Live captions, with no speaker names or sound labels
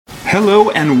Hello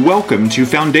and welcome to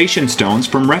Foundation Stones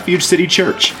from Refuge City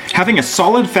Church. Having a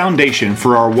solid foundation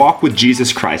for our walk with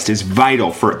Jesus Christ is vital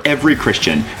for every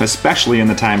Christian, especially in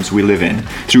the times we live in.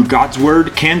 Through God's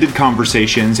Word, candid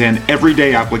conversations, and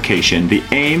everyday application, the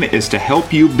aim is to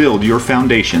help you build your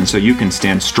foundation so you can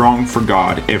stand strong for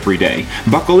God every day.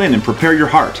 Buckle in and prepare your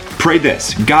heart. Pray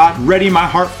this: God, ready my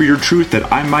heart for your truth that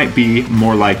I might be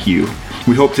more like you.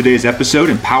 We hope today's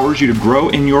episode empowers you to grow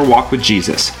in your walk with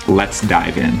Jesus. Let's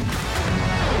dive in.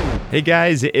 Hey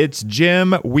guys, it's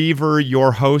Jim Weaver,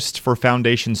 your host for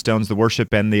Foundation Stones, the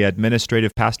worship and the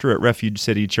administrative pastor at Refuge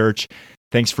City Church.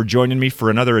 Thanks for joining me for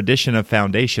another edition of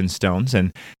Foundation Stones,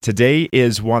 and today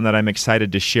is one that I'm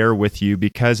excited to share with you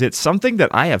because it's something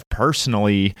that I have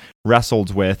personally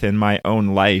wrestled with in my own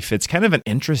life. It's kind of an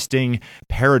interesting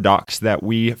paradox that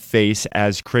we face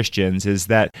as Christians, is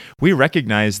that we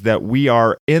recognize that we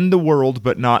are in the world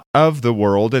but not of the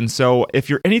world, and so if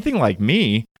you're anything like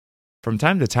me, from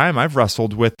time to time I've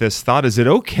wrestled with this thought: is it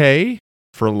okay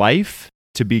for life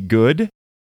to be good?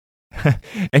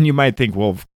 And you might think,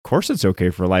 well, of course it's okay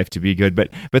for life to be good, but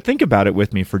think about it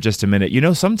with me for just a minute. You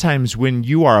know, sometimes when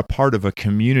you are a part of a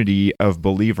community of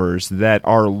believers that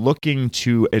are looking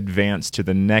to advance to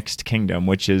the next kingdom,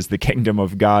 which is the kingdom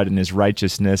of God and His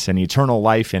righteousness and eternal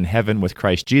life in heaven with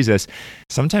Christ Jesus,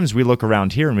 sometimes we look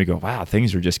around here and we go, wow,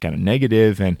 things are just kind of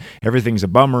negative and everything's a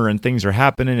bummer and things are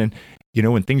happening. And you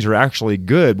know, when things are actually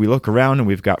good, we look around and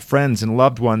we've got friends and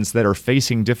loved ones that are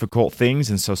facing difficult things.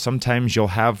 And so sometimes you'll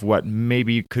have what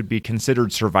maybe could be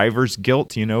considered survivor's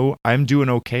guilt. You know, I'm doing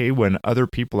okay when other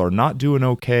people are not doing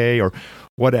okay, or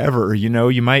whatever. You know,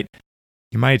 you might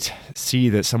see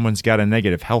that someone's got a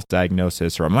negative health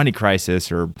diagnosis or a money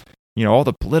crisis, or you know, all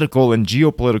the political and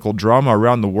geopolitical drama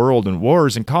around the world, and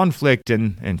wars and conflict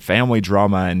and family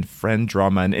drama and friend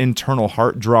drama and internal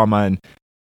heart drama. And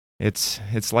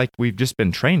it's like we've just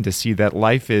been trained to see that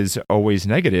life is always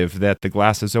negative, that the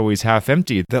glass is always half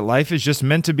empty, that life is just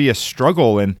meant to be a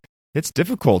struggle. And it's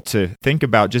difficult to think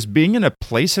about just being in a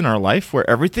place in our life where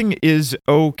everything is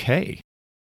okay.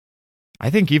 I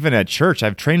think even at church,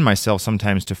 I've trained myself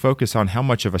sometimes to focus on how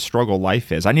much of a struggle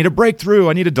life is. I need a breakthrough.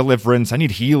 I need a deliverance. I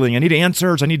need healing. I need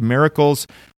answers. I need miracles.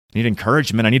 I need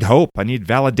encouragement. I need hope. I need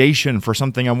validation for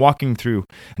something I'm walking through.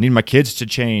 I need my kids to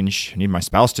change. I need my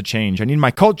spouse to change. I need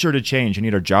my culture to change. I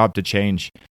need our job to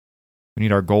change. We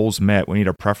need our goals met. We need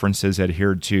our preferences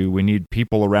adhered to. We need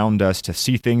people around us to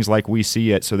see things like we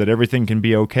see it so that everything can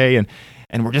be okay.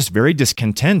 And we're just very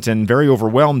discontent and very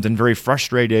overwhelmed and very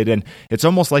frustrated. And it's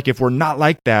almost like if we're not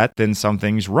like that, then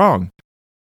something's wrong.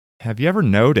 Have you ever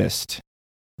noticed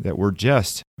that we're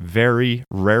just very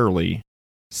rarely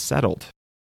settled?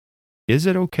 Is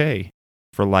it okay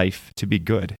for life to be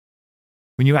good?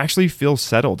 When you actually feel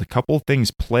settled, a couple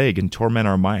things plague and torment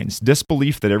our minds.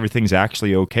 Disbelief that everything's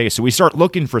actually okay, so we start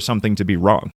looking for something to be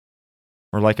wrong.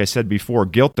 Or like I said before,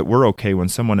 guilt that we're okay when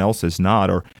someone else is not.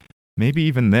 Or maybe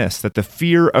even this, that the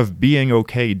fear of being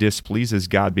okay displeases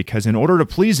God, because in order to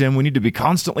please Him, we need to be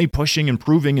constantly pushing and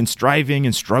proving and striving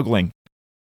and struggling.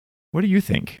 What do you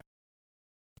think?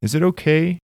 Is it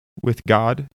okay with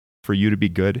God for you to be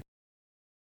good?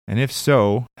 And if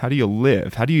so, how do you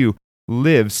live? How do you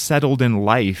live settled in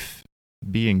life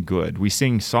being good? We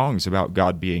sing songs about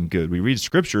God being good. We read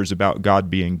scriptures about God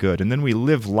being good. And then we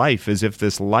live life as if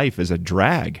this life is a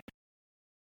drag.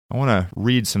 I want to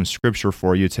read some scripture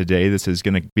for you today. This is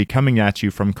going to be coming at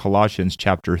you from Colossians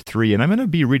chapter 3, and I'm going to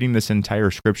be reading this entire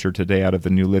scripture today out of the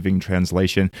New Living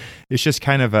Translation. It's just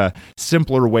kind of a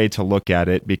simpler way to look at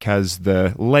it because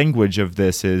the language of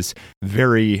this is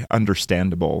very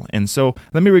understandable. And so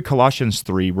let me read Colossians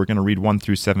 3. We're going to read 1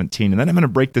 through 17, and then I'm going to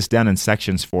break this down in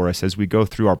sections for us as we go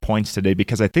through our points today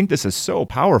because I think this is so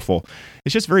powerful.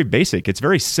 It's just very basic. It's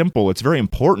very simple. It's very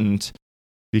important.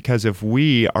 Because if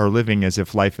we are living as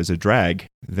if life is a drag,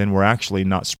 then we're actually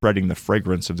not spreading the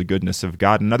fragrance of the goodness of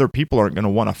God. And other people aren't going to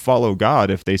want to follow God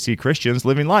if they see Christians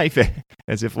living life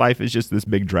as if life is just this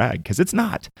big drag. Because it's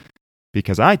not.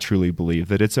 Because I truly believe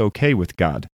that it's okay with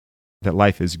God, that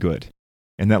life is good,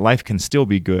 and that life can still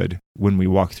be good when we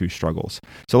walk through struggles.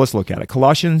 So let's look at it.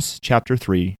 Colossians chapter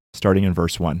 3, starting in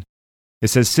verse 1. It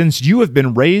says, "Since you have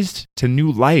been raised to new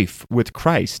life with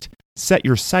Christ, set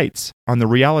your sights on the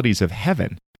realities of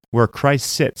heaven, where Christ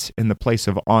sits in the place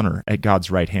of honor at God's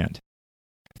right hand.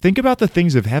 Think about the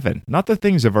things of heaven, not the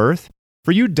things of earth,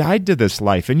 for you died to this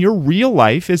life, and your real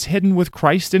life is hidden with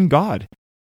Christ in God.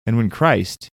 And when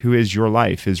Christ, who is your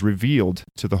life, is revealed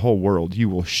to the whole world, you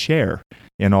will share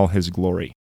in all His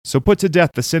glory. So put to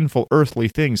death the sinful earthly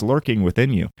things lurking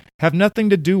within you. Have nothing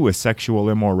to do with sexual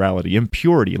immorality,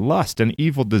 impurity, lust, and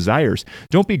evil desires.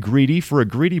 Don't be greedy, for a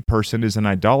greedy person is an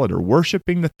idolater,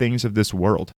 worshiping the things of this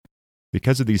world.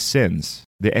 Because of these sins,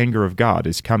 the anger of God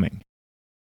is coming.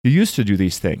 You used to do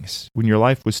these things when your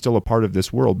life was still a part of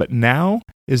this world, but now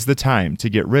is the time to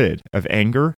get rid of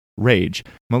anger, rage,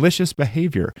 malicious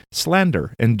behavior,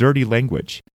 slander, and dirty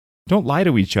language. Don't lie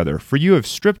to each other, for you have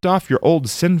stripped off your old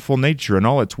sinful nature and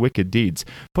all its wicked deeds.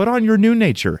 Put on your new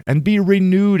nature, and be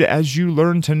renewed as you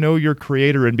learn to know your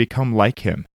Creator and become like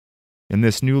Him. In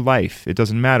this new life, it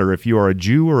doesn't matter if you are a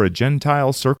Jew or a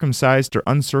Gentile, circumcised or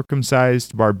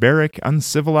uncircumcised, barbaric,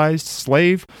 uncivilized,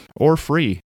 slave, or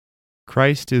free.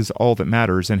 Christ is all that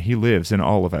matters, and He lives in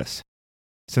all of us.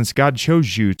 Since God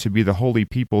chose you to be the holy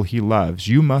people He loves,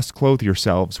 you must clothe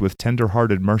yourselves with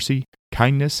tender-hearted mercy,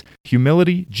 kindness,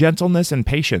 humility, gentleness, and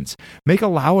patience. Make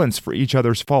allowance for each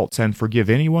other's faults and forgive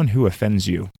anyone who offends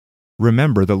you.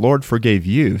 Remember, the Lord forgave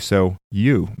you, so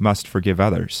you must forgive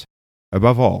others.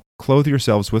 Above all, clothe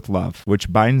yourselves with love,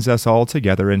 which binds us all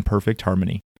together in perfect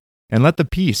harmony. And let the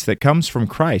peace that comes from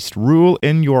Christ rule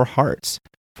in your hearts.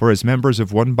 For as members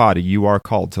of one body, you are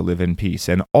called to live in peace,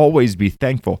 and always be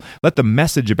thankful. Let the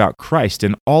message about Christ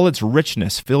in all its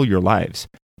richness fill your lives.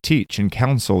 Teach and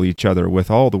counsel each other with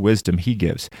all the wisdom He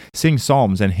gives. Sing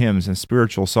psalms and hymns and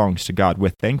spiritual songs to God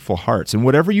with thankful hearts. And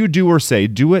whatever you do or say,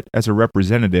 do it as a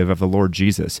representative of the Lord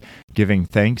Jesus, giving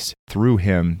thanks through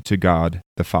Him to God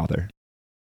the Father.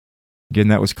 Again,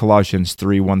 that was Colossians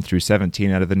 3, 1 through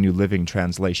 17 out of the New Living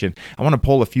Translation. I want to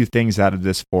pull a few things out of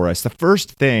this for us. The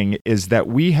first thing is that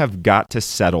we have got to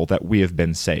settle that we have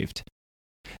been saved.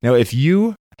 Now, if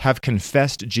you have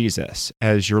confessed Jesus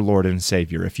as your Lord and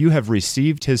Savior, if you have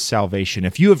received His salvation,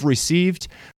 if you have received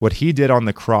what He did on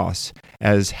the cross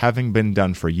as having been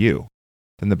done for you,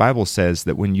 then the Bible says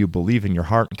that when you believe in your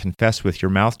heart and confess with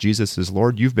your mouth Jesus is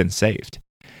Lord, you've been saved.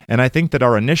 And I think that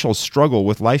our initial struggle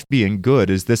with life being good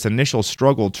is this initial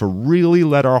struggle to really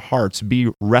let our hearts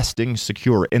be resting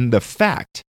secure in the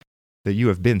fact that you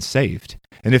have been saved.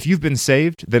 And if you've been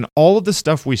saved, then all of the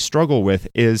stuff we struggle with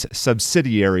is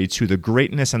subsidiary to the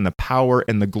greatness and the power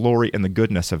and the glory and the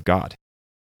goodness of God.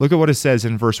 Look at what it says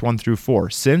in verse 1 through 4.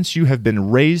 Since you have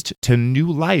been raised to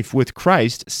new life with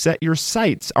Christ, set your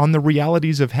sights on the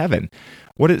realities of heaven.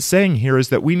 What it's saying here is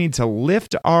that we need to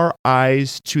lift our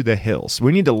eyes to the hills.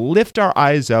 We need to lift our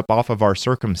eyes up off of our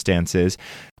circumstances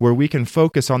where we can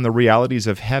focus on the realities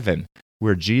of heaven,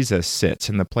 where Jesus sits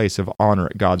in the place of honor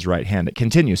at God's right hand. It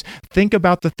continues, think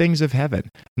about the things of heaven,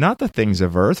 not the things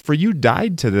of earth, for you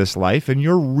died to this life, and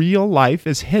your real life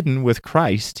is hidden with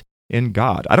Christ in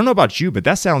God. I don't know about you, but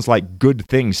that sounds like good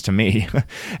things to me.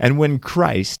 And when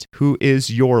Christ, who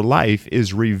is your life,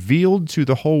 is revealed to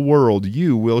the whole world,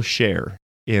 you will share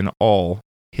in all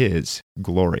His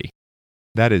glory.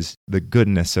 That is the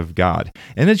goodness of God.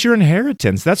 And it's your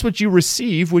inheritance. That's what you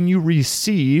receive when you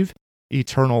receive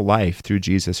eternal life through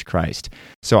Jesus Christ.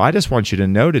 So I just want you to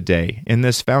know today in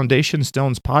this Foundation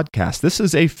Stones podcast, this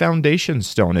is a foundation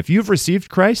stone. If you've received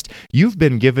Christ, you've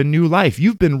been given new life.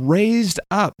 You've been raised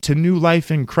up to new life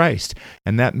in Christ.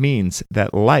 And that means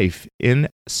that life, in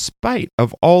spite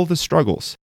of all the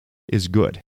struggles, is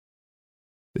good.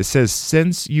 It says,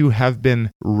 since you have been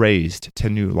raised to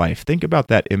new life. Think about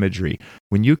that imagery.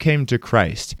 When you came to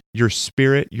Christ, your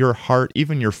spirit, your heart,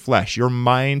 even your flesh, your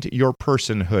mind, your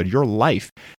personhood, your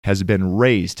life has been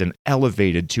raised and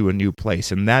elevated to a new place.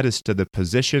 And that is to the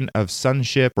position of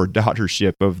sonship or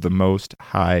daughtership of the Most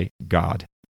High God.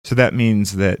 So that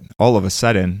means that all of a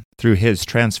sudden, through His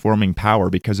transforming power,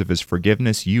 because of His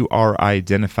forgiveness, you are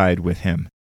identified with Him.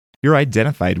 You're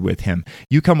identified with Him.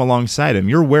 You come alongside Him.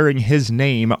 You're wearing His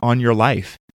name on your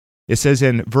life. It says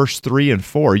in verse 3 and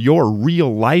 4, your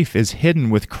real life is hidden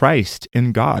with Christ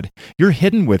in God. You're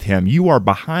hidden with Him. You are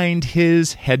behind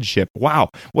His headship. Wow,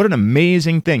 what an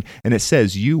amazing thing. And it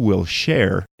says you will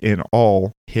share in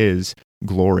all His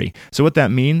glory. So what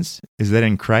that means is that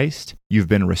in Christ, you've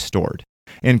been restored.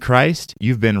 In Christ,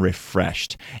 you've been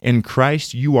refreshed. In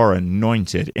Christ, you are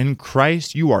anointed. In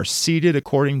Christ, you are seated,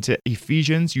 according to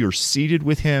Ephesians, you're seated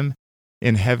with Him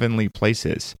in heavenly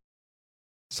places.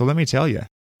 So let me tell you,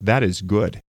 that is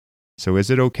good. So is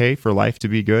it okay for life to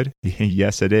be good?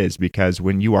 Yes, it is, because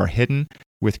when you are hidden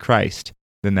with Christ,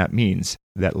 then that means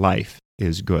that life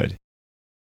is good.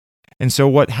 And so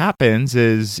what happens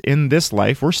is in this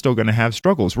life, we're still going to have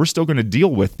struggles. We're still going to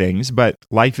deal with things, but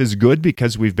life is good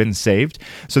because we've been saved.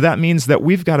 So that means that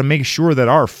we've got to make sure that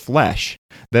our flesh,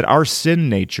 that our sin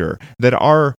nature, that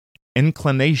our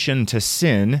inclination to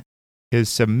sin is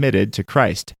submitted to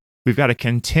Christ. We've got to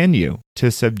continue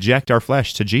to subject our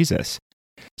flesh to Jesus.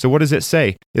 So what does it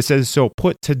say? It says, so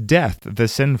put to death the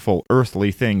sinful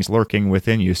earthly things lurking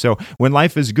within you. So when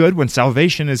life is good, when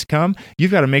salvation has come,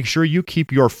 you've got to make sure you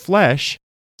keep your flesh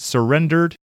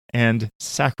surrendered and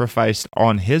sacrificed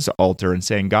on his altar and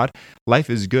saying, God, life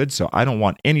is good, so I don't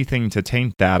want anything to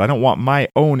taint that. I don't want my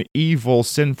own evil,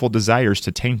 sinful desires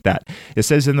to taint that. It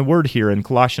says in the word here in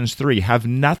Colossians 3, have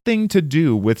nothing to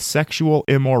do with sexual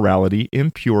immorality,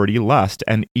 impurity, lust,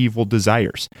 and evil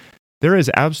desires. There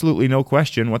is absolutely no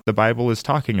question what the Bible is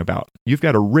talking about. You've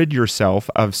got to rid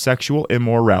yourself of sexual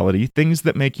immorality, things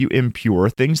that make you impure,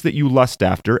 things that you lust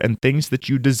after, and things that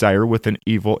you desire with an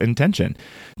evil intention.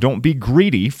 Don't be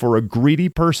greedy, for a greedy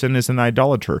person is an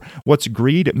idolater. What's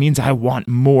greed? It means I want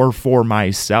more for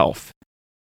myself.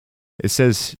 It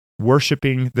says,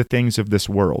 worshiping the things of this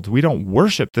world. We don't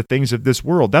worship the things of this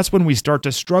world. That's when we start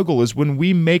to struggle, is when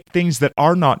we make things that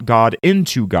are not God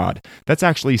into God. That's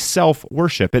actually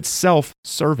self-worship. It's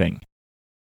self-serving.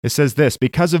 It says this,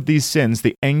 because of these sins,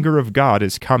 the anger of God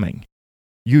is coming.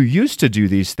 You used to do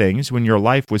these things when your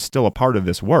life was still a part of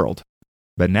this world,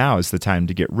 but now is the time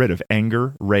to get rid of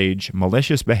anger, rage,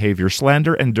 malicious behavior,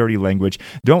 slander, and dirty language.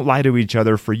 Don't lie to each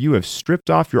other, for you have stripped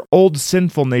off your old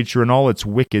sinful nature and all its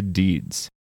wicked deeds.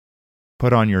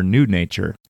 Put on your new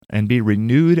nature and be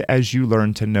renewed as you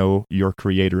learn to know your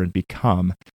Creator and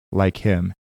become like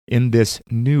Him. In this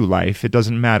new life, it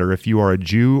doesn't matter if you are a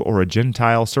Jew or a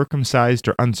Gentile, circumcised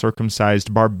or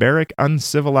uncircumcised, barbaric,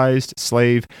 uncivilized,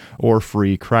 slave or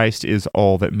free. Christ is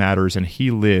all that matters, and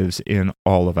He lives in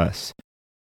all of us.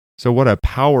 So what a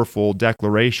powerful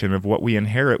declaration of what we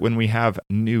inherit when we have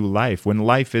new life, when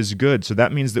life is good. So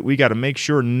that means that we got to make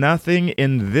sure nothing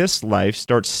in this life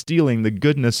starts stealing the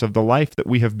goodness of the life that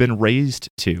we have been raised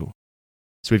to.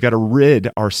 So we've got to rid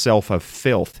ourselves of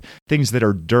filth, things that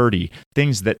are dirty,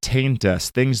 things that taint us,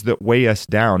 things that weigh us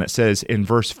down. It says in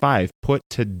verse 5, put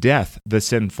to death the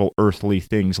sinful earthly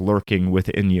things lurking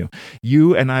within you.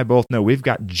 You and I both know we've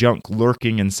got junk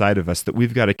lurking inside of us that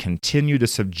we've got to continue to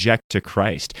subject to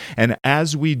Christ. And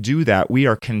as we do that, we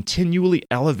are continually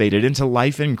elevated into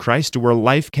life in Christ, to where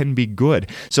life can be good.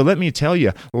 So let me tell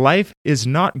you, life is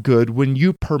not good when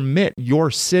you permit your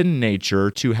sin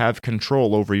nature to have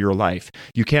control over your life.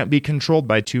 You can't be controlled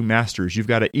by two masters. You've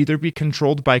got to either be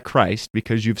controlled by Christ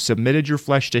because you've submitted your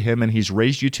flesh to Him and He's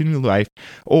raised you to new life,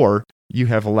 or you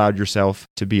have allowed yourself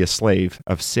to be a slave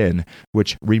of sin,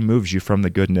 which removes you from the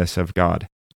goodness of God.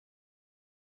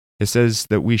 It says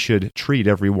that we should treat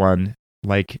everyone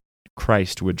like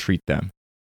Christ would treat them.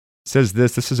 It says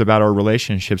this is about our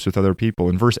relationships with other people.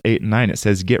 In verse 8 and 9, it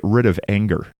says, get rid of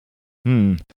anger.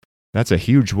 That's a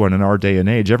huge one in our day and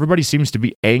age. Everybody seems to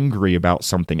be angry about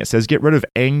something. It says get rid of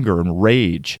anger and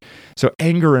rage. So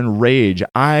anger and rage,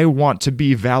 I want to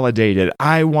be validated.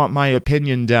 I want my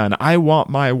opinion done. I want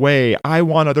my way. I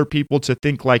want other people to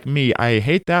think like me. I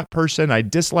hate that person. I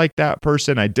dislike that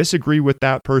person. I disagree with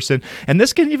that person. And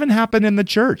this can even happen in the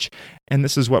church. And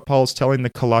this is what Paul's telling the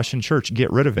Colossian church.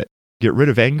 Get rid of it. Get rid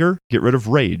of anger. Get rid of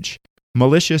rage.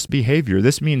 Malicious behavior.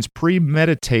 This means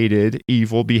premeditated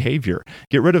evil behavior.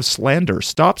 Get rid of slander.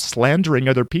 Stop slandering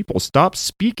other people. Stop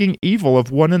speaking evil of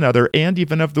one another and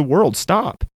even of the world.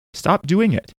 Stop. Stop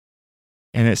doing it.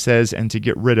 And it says, and to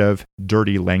get rid of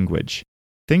dirty language.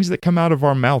 Things that come out of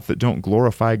our mouth that don't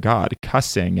glorify God.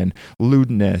 Cussing and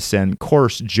lewdness and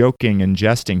coarse joking and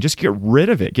jesting. Just get rid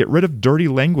of it. Get rid of dirty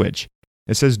language.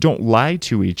 It says, don't lie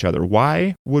to each other.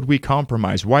 Why would we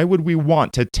compromise? Why would we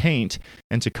want to taint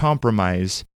and to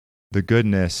compromise the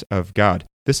goodness of God?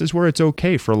 This is where it's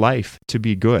okay for life to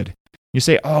be good. You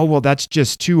say, oh, well, that's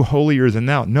just too holier than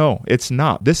thou. No, it's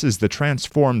not. This is the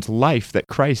transformed life that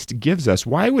Christ gives us.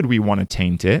 Why would we want to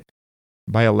taint it?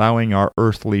 By allowing our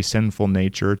earthly sinful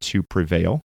nature to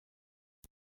prevail.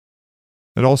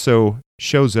 It also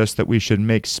shows us that we should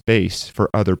make space for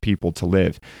other people to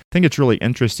live. I think it's really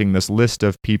interesting, this list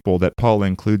of people that Paul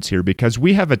includes here, because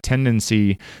we have a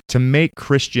tendency to make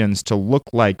Christians to look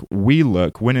like we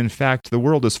look, when in fact the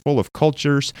world is full of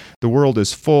cultures, the world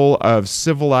is full of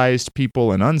civilized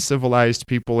people and uncivilized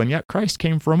people, and yet Christ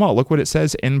came for them all. Look what it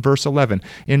says in verse 11.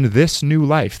 In this new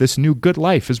life, this new good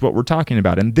life is what we're talking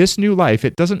about. In this new life,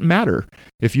 it doesn't matter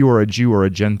if you are a Jew or a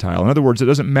Gentile. In other words, it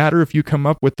doesn't matter if you come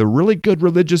up with the really good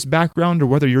religious background or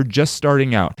whether you're just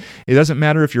starting out. It doesn't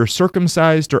matter if you're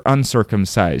circumcised or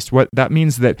uncircumcised. What that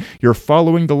means that you're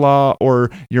following the law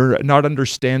or you're not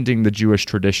understanding the Jewish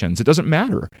traditions. It doesn't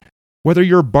matter whether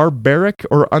you're barbaric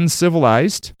or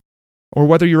uncivilized, or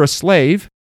whether you're a slave,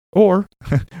 or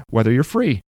whether you're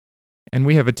free. And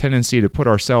we have a tendency to put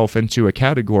ourselves into a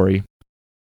category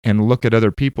and look at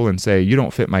other people and say, you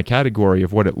don't fit my category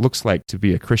of what it looks like to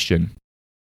be a Christian.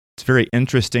 It's very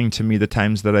interesting to me the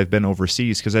times that I've been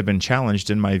overseas because I've been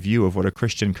challenged in my view of what a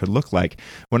Christian could look like.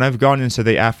 When I've gone into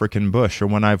the African bush or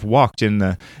when I've walked in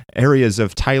the areas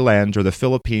of Thailand or the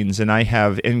Philippines and I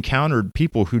have encountered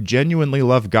people who genuinely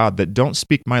love God that don't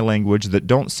speak my language, that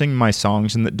don't sing my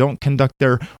songs, and that don't conduct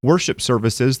their worship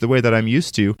services the way that I'm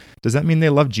used to, does that mean they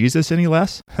love Jesus any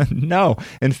less? No.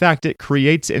 In fact, it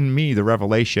creates in me the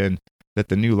revelation that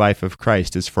the new life of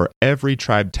Christ is for every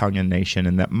tribe, tongue, and nation,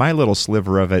 and that my little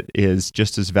sliver of it is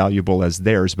just as valuable as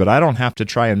theirs. But I don't have to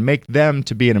try and make them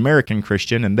to be an American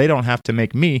Christian, and they don't have to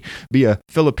make me be a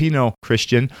Filipino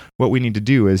Christian. What we need to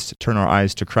do is turn our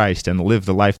eyes to Christ and live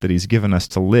the life that He's given us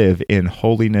to live in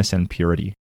holiness and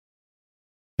purity.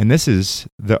 And this is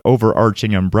the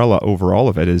overarching umbrella over all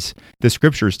of it, is the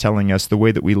Scriptures telling us the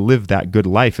way that we live that good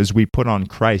life is we put on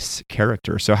Christ's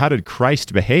character. So how did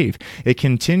Christ behave? It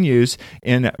continues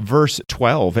in verse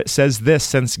 12. It says this,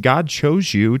 "Since God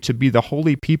chose you to be the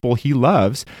holy people He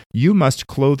loves, you must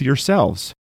clothe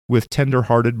yourselves with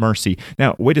tender-hearted mercy."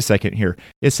 Now, wait a second here.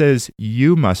 It says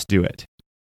you must do it.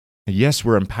 Yes,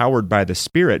 we're empowered by the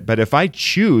Spirit, but if I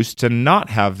choose to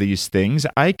not have these things,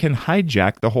 I can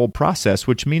hijack the whole process,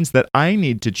 which means that I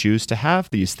need to choose to have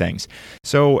these things.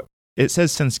 So it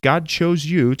says, since God chose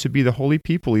you to be the holy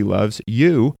people He loves,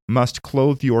 you must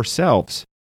clothe yourselves.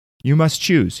 You must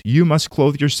choose. You must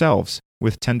clothe yourselves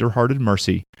with tender-hearted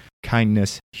mercy,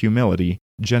 kindness, humility,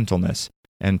 gentleness,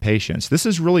 and patience. This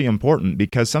is really important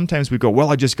because sometimes we go,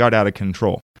 well, I just got out of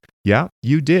control. Yeah,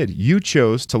 you did. You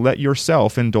chose to let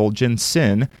yourself indulge in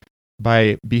sin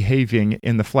by behaving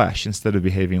in the flesh instead of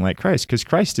behaving like Christ, because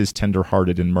Christ is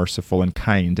tender-hearted and merciful and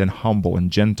kind and humble and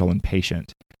gentle and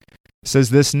patient. It says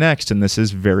this next, and this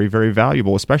is very, very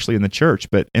valuable, especially in the church,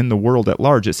 but in the world at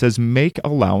large. It says, make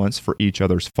allowance for each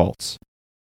other's faults.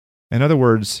 In other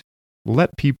words,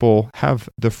 let people have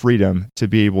the freedom to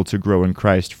be able to grow in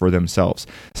Christ for themselves.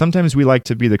 Sometimes we like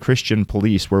to be the Christian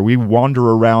police where we wander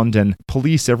around and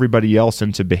police everybody else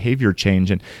into behavior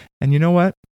change. And you know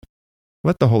what?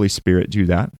 Let the Holy Spirit do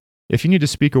that. If you need to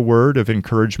speak a word of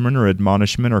encouragement or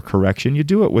admonishment or correction, you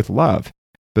do it with love.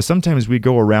 But sometimes we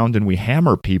go around and we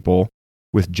hammer people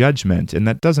with judgment, and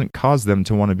that doesn't cause them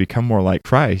to want to become more like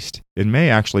Christ. It may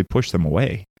actually push them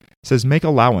away. It says, make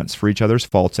allowance for each other's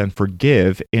faults and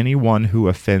forgive anyone who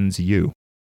offends you.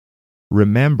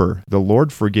 Remember, the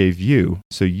Lord forgave you,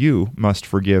 so you must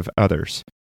forgive others.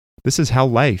 This is how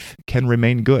life can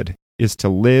remain good, is to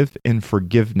live in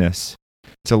forgiveness,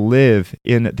 to live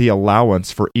in the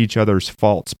allowance for each other's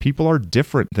faults. People are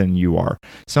different than you are.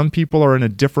 Some people are in a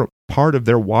different part of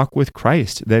their walk with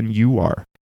Christ than you are.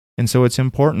 And so it's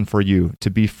important for you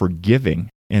to be forgiving.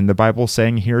 And the Bible's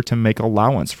saying here to make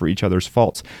allowance for each other's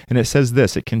faults. And it says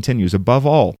this, it continues, above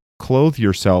all, clothe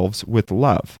yourselves with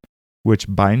love, which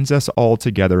binds us all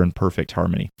together in perfect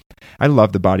harmony. I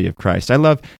love the body of Christ. I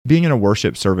love being in a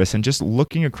worship service and just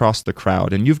looking across the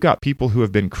crowd. And you've got people who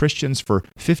have been Christians for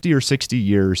 50 or 60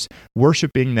 years,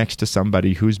 worshiping next to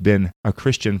somebody who's been a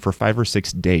Christian for 5 or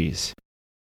 6 days.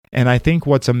 And I think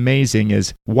what's amazing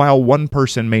is while one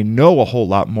person may know a whole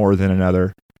lot more than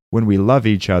another, when we love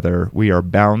each other, we are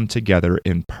bound together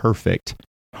in perfect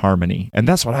harmony. And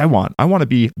that's what I want. I want to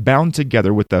be bound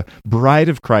together with the bride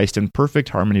of Christ in perfect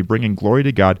harmony, bringing glory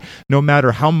to God, no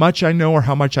matter how much I know or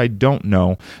how much I don't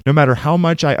know, no matter how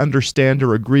much I understand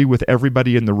or agree with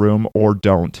everybody in the room or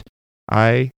don't.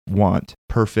 I want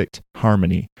perfect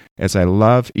harmony as I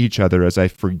love each other, as I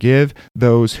forgive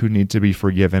those who need to be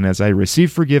forgiven, as I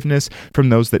receive forgiveness from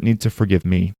those that need to forgive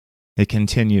me. It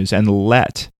continues, and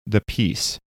let the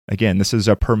peace. Again, this is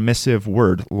a permissive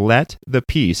word. Let the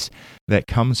peace that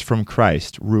comes from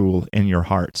Christ rule in your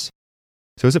hearts.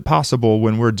 So is it possible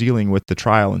when we're dealing with the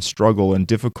trial and struggle and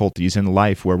difficulties in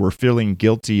life where we're feeling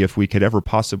guilty if we could ever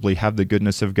possibly have the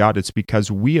goodness of God? It's because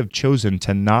we have chosen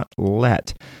to not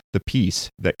let the peace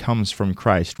that comes from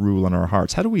Christ rule in our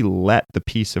hearts. How do we let the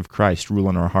peace of Christ rule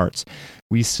in our hearts?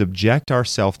 We subject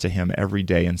ourselves to Him every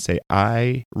day and say,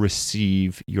 I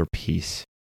receive your peace.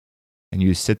 And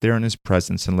you sit there in His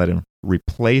presence and let Him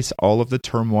replace all of the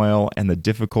turmoil and the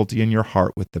difficulty in your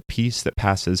heart with the peace that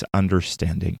passes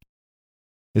understanding.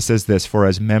 It says this, for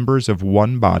as members of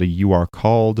one body you are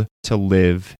called to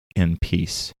live in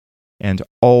peace and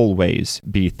always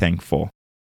be thankful.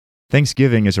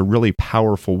 Thanksgiving is a really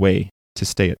powerful way to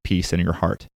stay at peace in your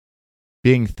heart.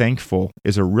 Being thankful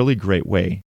is a really great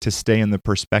way to stay in the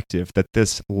perspective that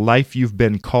this life you've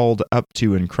been called up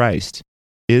to in Christ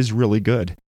is really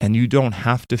good. And you don't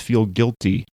have to feel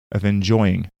guilty of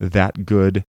enjoying that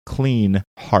good, clean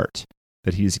heart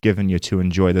that He's given you to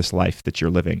enjoy this life that you're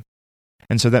living.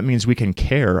 And so that means we can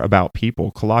care about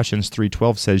people. Colossians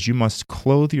 3:12 says, you must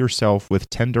clothe yourself with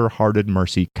tender-hearted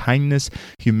mercy, kindness,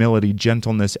 humility,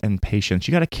 gentleness, and patience.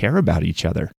 You got to care about each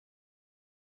other.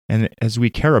 And as we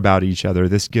care about each other,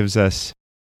 this gives us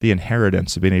the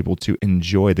inheritance of being able to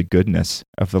enjoy the goodness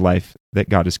of the life that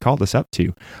God has called us up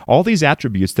to. All these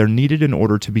attributes, they're needed in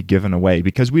order to be given away,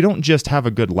 because we don't just have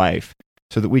a good life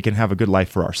so that we can have a good life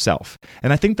for ourselves.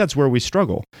 And I think that's where we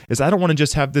struggle, is I don't want to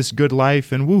just have this good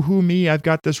life and woohoo me, I've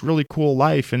got this really cool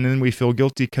life, and then we feel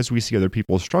guilty because we see other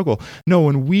people struggle. No,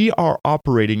 when we are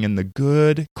operating in the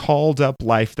good, called up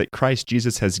life that Christ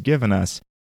Jesus has given us,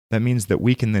 that means that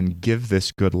we can then give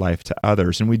this good life to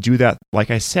others. And we do that,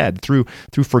 like I said, through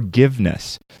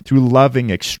forgiveness, through loving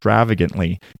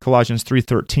extravagantly. Colossians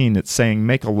 3:13, it's saying,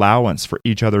 make allowance for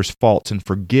each other's faults and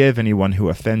forgive anyone who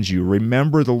offends you.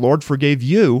 Remember, the Lord forgave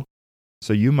you,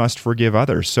 so you must forgive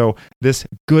others. So this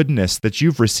goodness that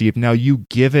you've received, now you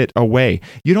give it away.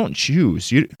 You don't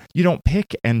choose. You don't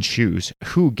pick and choose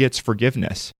who gets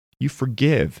forgiveness. You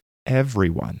forgive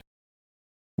everyone.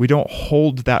 We don't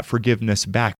hold that forgiveness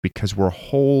back because we're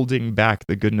holding back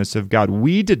the goodness of God.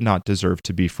 We did not deserve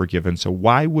to be forgiven, so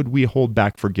why would we hold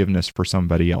back forgiveness for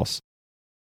somebody else?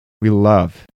 We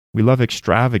love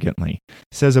extravagantly. It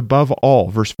says above all,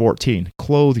 verse 14,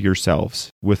 clothe yourselves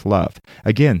with love.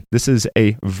 Again, this is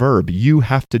a verb. You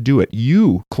have to do it.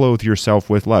 You clothe yourself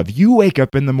with love. You wake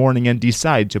up in the morning and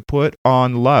decide to put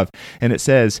on love. And it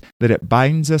says that it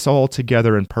binds us all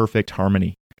together in perfect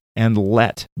harmony. And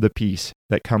let the peace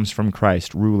that comes from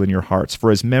Christ rule in your hearts.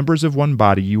 For as members of one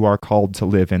body, you are called to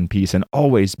live in peace and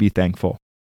always be thankful.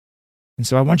 And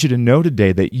so I want you to know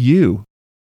today that you're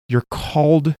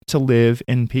called to live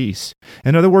in peace.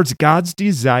 In other words, God's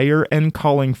desire and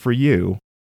calling for you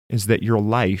is that your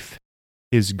life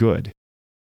is good.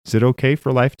 Is it okay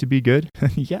for life to be good?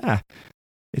 Yeah.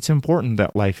 It's important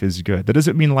that life is good. That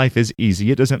doesn't mean life is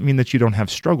easy. It doesn't mean that you don't have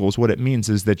struggles. What it means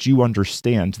is that you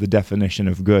understand the definition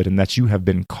of good and that you have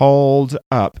been called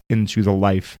up into the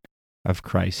life of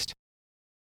Christ.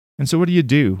 And so what do you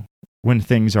do when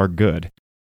things are good?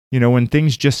 When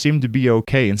things just seem to be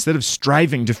okay, instead of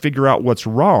striving to figure out what's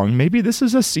wrong, maybe this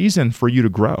is a season for you to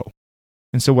grow.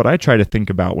 And so what I try to think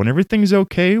about when everything's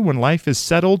okay, when life is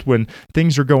settled, when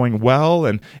things are going well,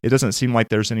 and it doesn't seem like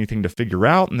there's anything to figure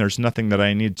out, and there's nothing that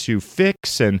I need to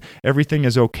fix, and everything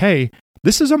is okay,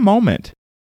 this is a moment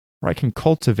where I can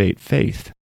cultivate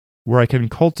faith, where I can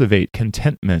cultivate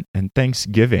contentment and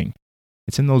thanksgiving.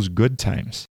 It's in those good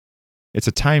times. It's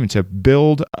a time to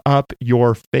build up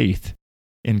your faith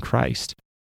in Christ,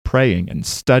 praying and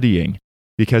studying,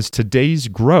 because today's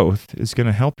growth is going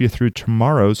to help you through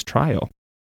tomorrow's trial.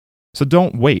 So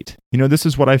don't wait. This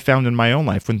is what I found in my own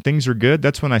life. When things are good,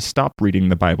 that's when I stop reading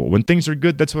the Bible. When things are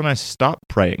good, that's when I stop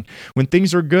praying. When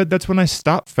things are good, that's when I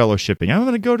stop fellowshipping. I'm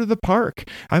going to go to the park.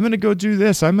 I'm going to go do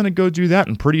this. I'm going to go do that.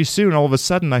 And pretty soon, all of a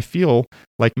sudden, I feel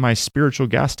like my spiritual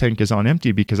gas tank is on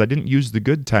empty because I didn't use the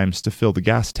good times to fill the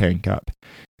gas tank up.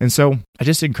 And so I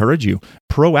just encourage you,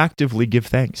 proactively give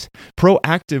thanks.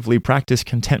 Proactively practice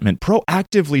contentment.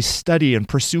 Proactively study and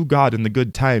pursue God in the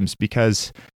good times,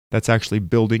 because that's actually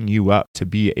building you up to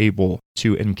be able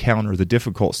to encounter the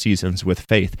difficult seasons with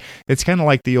faith. It's kind of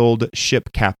like the old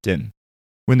ship captain.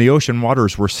 When the ocean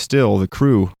waters were still, the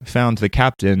crew found the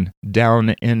captain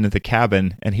down in the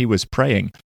cabin, and he was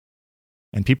praying.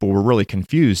 And people were really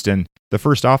confused, and the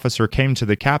first officer came to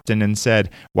the captain and said,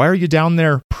 "Why are you down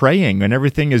there praying when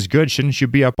everything is good? Shouldn't you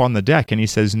be up on the deck?" And he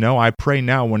says, "No, I pray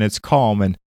now when it's calm,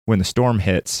 and when the storm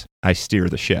hits, I steer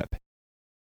the ship."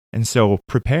 And so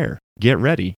prepare, get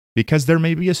ready, because there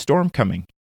may be a storm coming.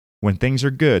 When things are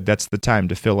good, that's the time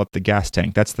to fill up the gas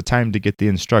tank. That's the time to get the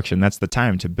instruction. That's the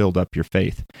time to build up your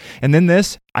faith. And then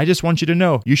this, I just want you to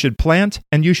know, you should plant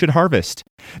and you should harvest.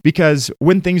 Because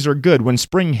when things are good, when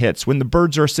spring hits, when the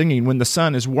birds are singing, when the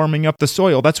sun is warming up the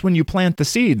soil, that's when you plant the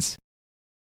seeds.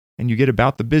 And you get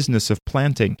about the business of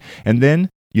planting. And then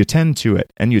you tend to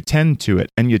it, and you tend to it,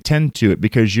 and you tend to it,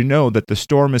 because you know that the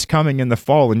storm is coming in the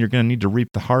fall and you're going to need to reap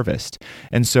the harvest.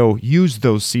 And so use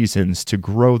those seasons to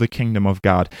grow the kingdom of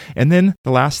God. And then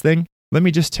the last thing, let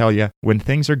me just tell you, when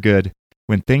things are good,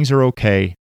 when things are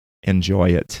okay,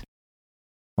 enjoy it.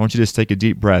 I want you to just take a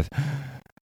deep breath.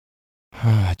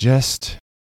 Just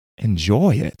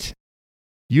enjoy it.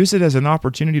 Use it as an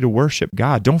opportunity to worship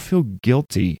God. Don't feel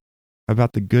guilty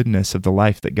about the goodness of the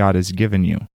life that God has given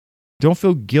you. Don't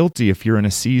feel guilty if you're in a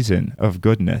season of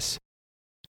goodness.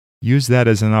 Use that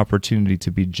as an opportunity to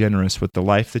be generous with the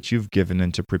life that you've given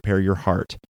and to prepare your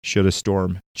heart should a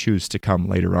storm choose to come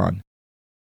later on.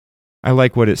 I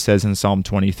like what it says in Psalm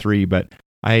 23, but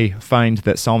I find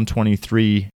that Psalm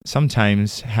 23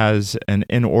 sometimes has an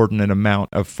inordinate amount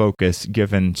of focus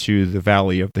given to the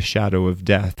valley of the shadow of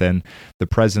death and the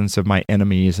presence of my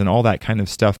enemies and all that kind of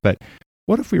stuff. But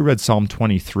what if we read Psalm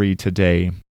 23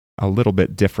 today a little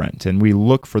bit different, and we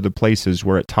look for the places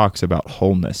where it talks about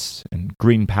wholeness and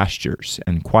green pastures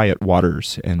and quiet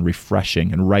waters and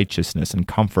refreshing and righteousness and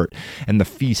comfort and the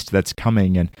feast that's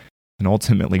coming and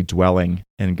ultimately dwelling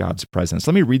in God's presence.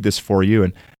 Let me read this for you,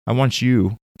 and I want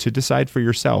you to decide for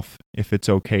yourself if it's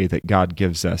okay that God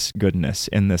gives us goodness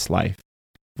in this life.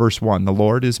 Verse 1, "The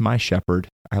Lord is my shepherd,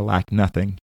 I lack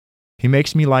nothing. He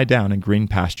makes me lie down in green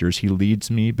pastures. He leads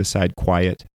me beside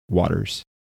quiet waters.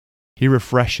 He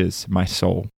refreshes my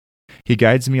soul. He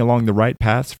guides me along the right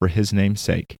paths for his name's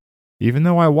sake. Even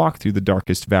though I walk through the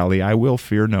darkest valley, I will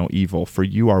fear no evil, for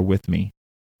you are with me.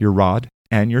 Your rod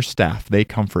and your staff, they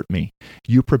comfort me.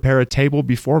 You prepare a table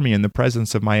before me in the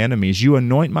presence of my enemies. You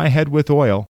anoint my head with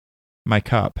oil. My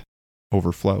cup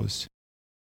overflows.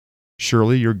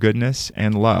 Surely your goodness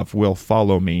and love will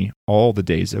follow me all the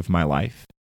days of my life,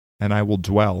 and I will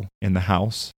dwell in the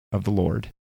house of the Lord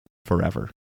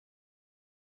forever."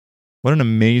 What an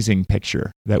amazing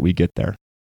picture that we get there.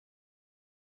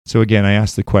 So again, I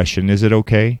ask the question, is it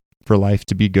okay for life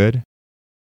to be good?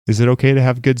 Is it okay to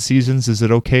have good seasons? Is it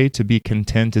okay to be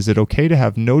content? Is it okay to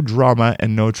have no drama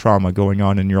and no trauma going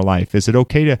on in your life? Is it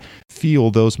okay to feel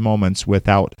those moments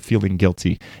without feeling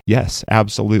guilty? Yes,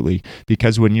 absolutely.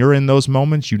 Because when you're in those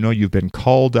moments, you know you've been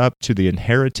called up to the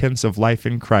inheritance of life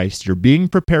in Christ. You're being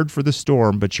prepared for the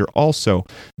storm, but you're also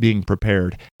being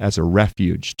prepared as a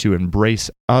refuge to embrace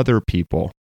other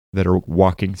people that are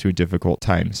walking through difficult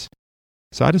times.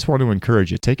 So I just want to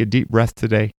encourage you, take a deep breath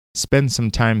today. Spend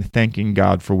some time thanking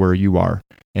God for where you are,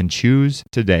 and choose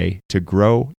today to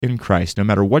grow in Christ, no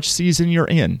matter which season you're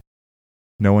in,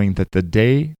 knowing that the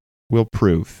day will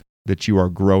prove that you are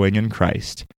growing in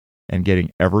Christ and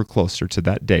getting ever closer to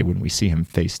that day when we see him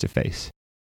face to face.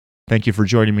 Thank you for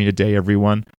joining me today,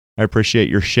 everyone. I appreciate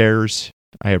your shares.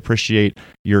 I appreciate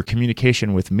your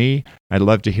communication with me. I'd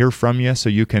love to hear from you, so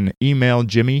you can email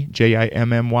Jimmy, Jimmy,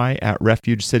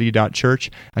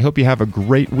 @refugecity.church. I hope you have a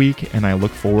great week, and I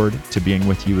look forward to being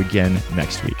with you again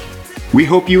next week. We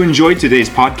hope you enjoyed today's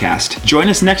podcast. Join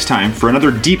us next time for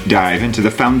another deep dive into the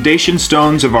foundation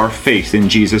stones of our faith in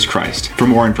Jesus Christ. For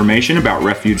more information about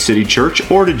Refuge City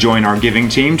Church, or to join our giving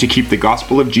team to keep the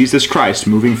gospel of Jesus Christ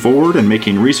moving forward and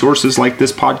making resources like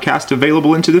this podcast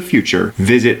available into the future,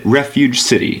 visit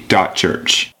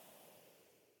refugecity.church.